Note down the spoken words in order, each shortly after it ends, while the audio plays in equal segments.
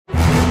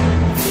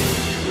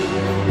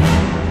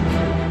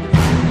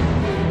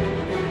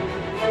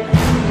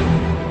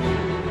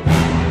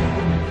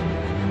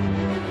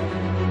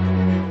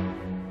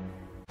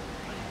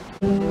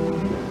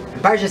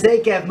Parshas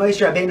Eikev, Moshe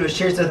Rabbeinu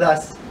shares with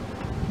us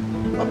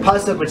a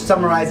pasuk which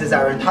summarizes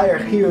our entire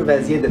chiyuv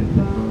as Yidden.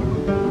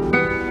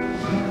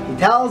 He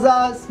tells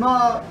us,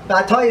 "Ma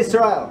b'atoy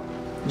Yisrael,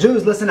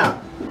 Jews, listen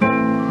up.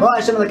 Ma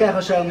Hashem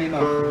l'kecha shel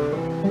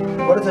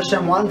mimach." What does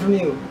Hashem want from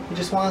you? He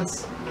just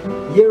wants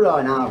yira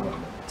and ava.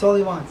 That's all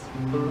He wants.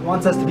 He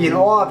wants us to be in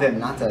awe of Him,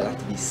 not to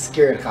be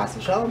scared. Chas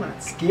v'shalom, we're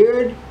not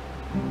scared.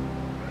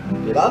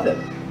 We love Him,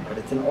 but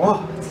it's an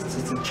awe.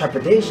 It's a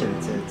trepidation.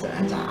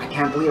 I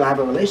can't believe I have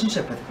a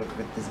relationship with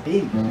this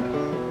being.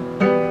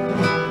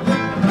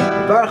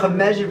 The Baruch of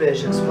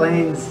Mezhevish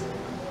explains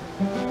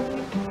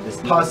this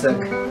pasuk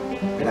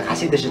in the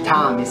Hasidic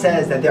Tam. He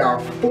says that there are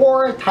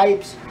 4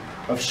 types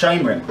of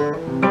shomrim.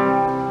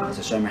 There's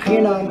a shomer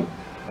chinam,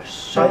 a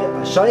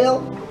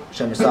shoyel, a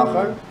shomer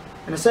sachar,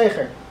 and a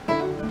seicher.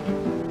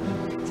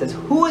 It says,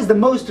 who is the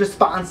most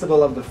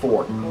responsible of the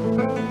 4?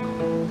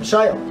 The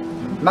shoyel.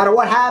 No matter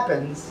what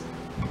happens,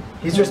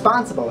 he's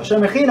responsible. A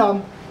shomer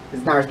chinam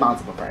is not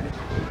responsible for anything,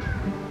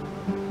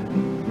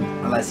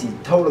 unless he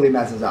totally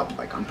messes up,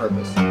 like on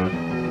purpose.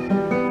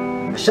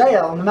 A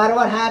shayel, no matter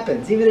what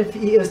happens, even if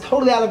it was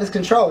totally out of his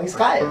control, he's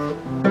chayiv.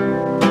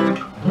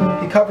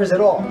 He covers it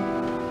all.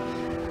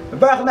 The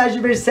Baruch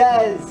Mezhevish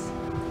says,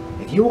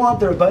 if you want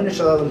the Rebbeinu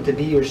Shalom to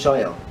be your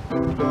shayel,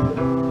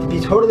 to be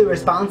totally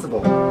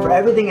responsible for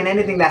everything and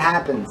anything that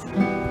happens,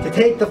 to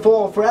take the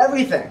fall for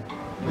everything,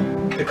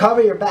 to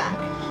cover your back,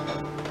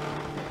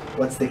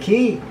 what's the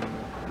key?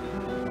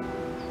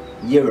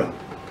 Yira.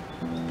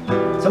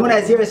 Someone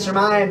has Yiras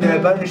Shamayim, the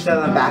Rebbeinu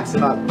Shalom backs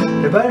him up.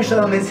 The Rebbeinu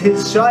Shalom is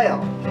his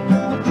shoyel.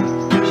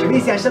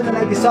 Shavisi Hashem the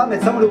Nagi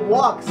Summit, someone who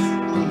walks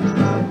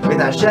with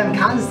Hashem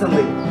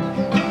constantly.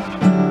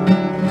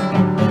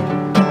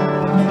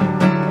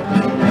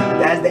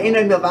 As the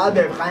Einon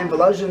Milvader of Chaim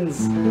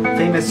Volozhin's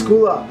famous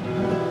skula.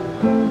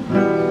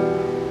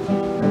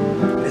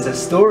 There's a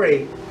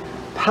story,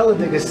 a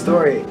Peladiga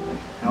story,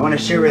 I want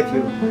to share with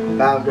you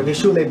about Rabbi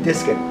Shulev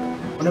Diskin.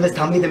 One of his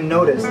Talmidim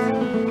noticed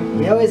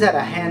he always had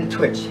a hand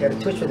twitch. He had a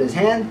twitch with his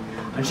hand.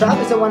 On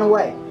Shabbos it went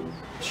away.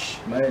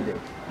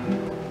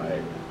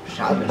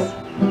 Shabbos.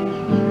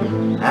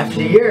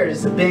 After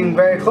years of being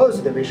very close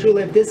with Rabbi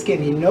Shulev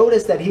Diskin, he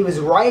noticed that he was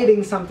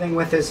writing something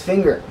with his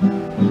finger.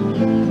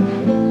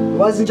 It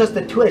wasn't just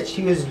a twitch,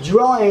 he was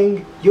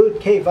drawing Yud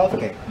Kei Vav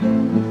Kei.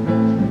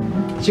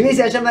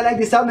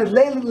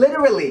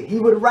 Literally, he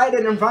would write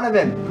it in front of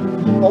him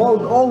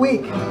all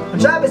week. On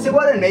Shabbos it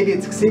wasn't, maybe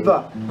it's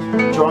ksiva.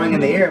 Drawing in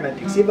the air meant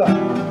ksiva.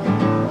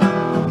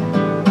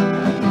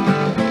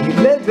 He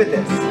lived with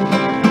this.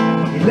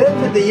 He lived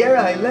with the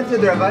Yera, he lived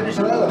with the Rebbeinu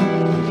Shalom.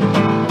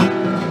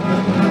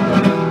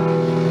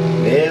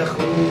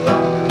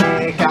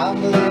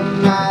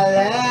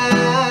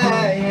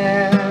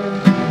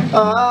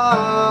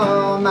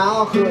 Oh,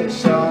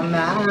 Malchus Shamayim,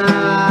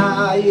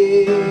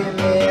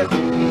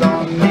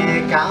 Mechulon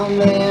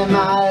Mekamlim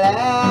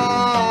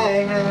Aleichem.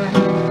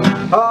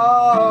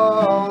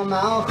 Oh,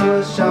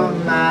 Malchus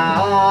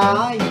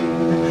Shamayim,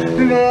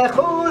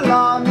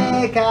 Mechulon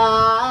Mekamlim,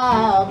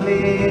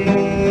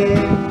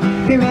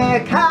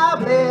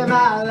 Mekamlim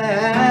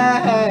Aleichem.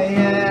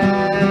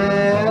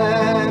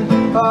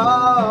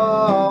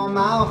 Oh,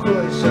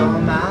 Malchus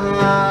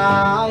Shamayim,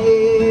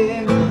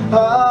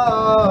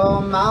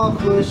 oh,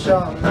 Malchus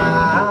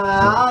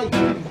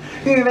Shamayim,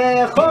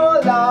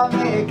 Mechulam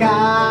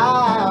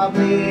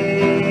Mekablim,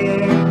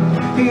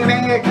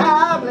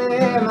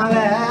 Mekablim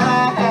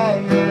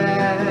Aleichem.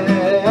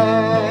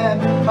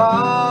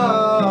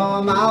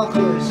 Oh,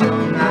 Malchus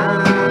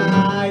Shamayim,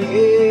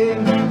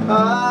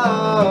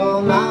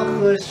 oh,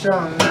 Malchus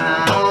Shamayim.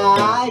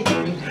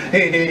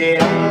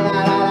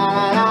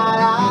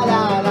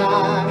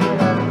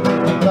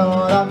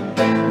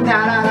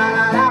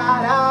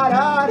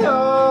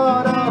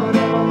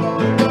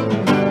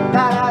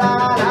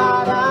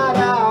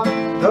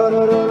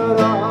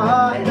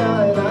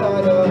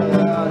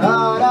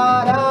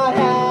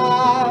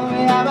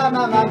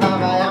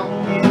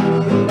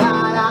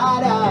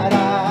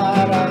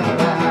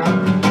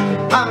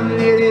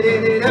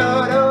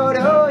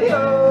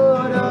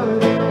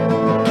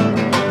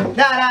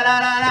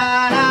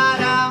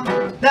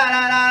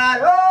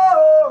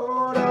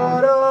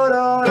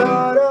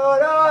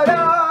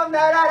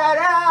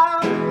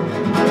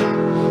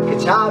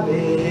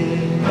 Shabbos.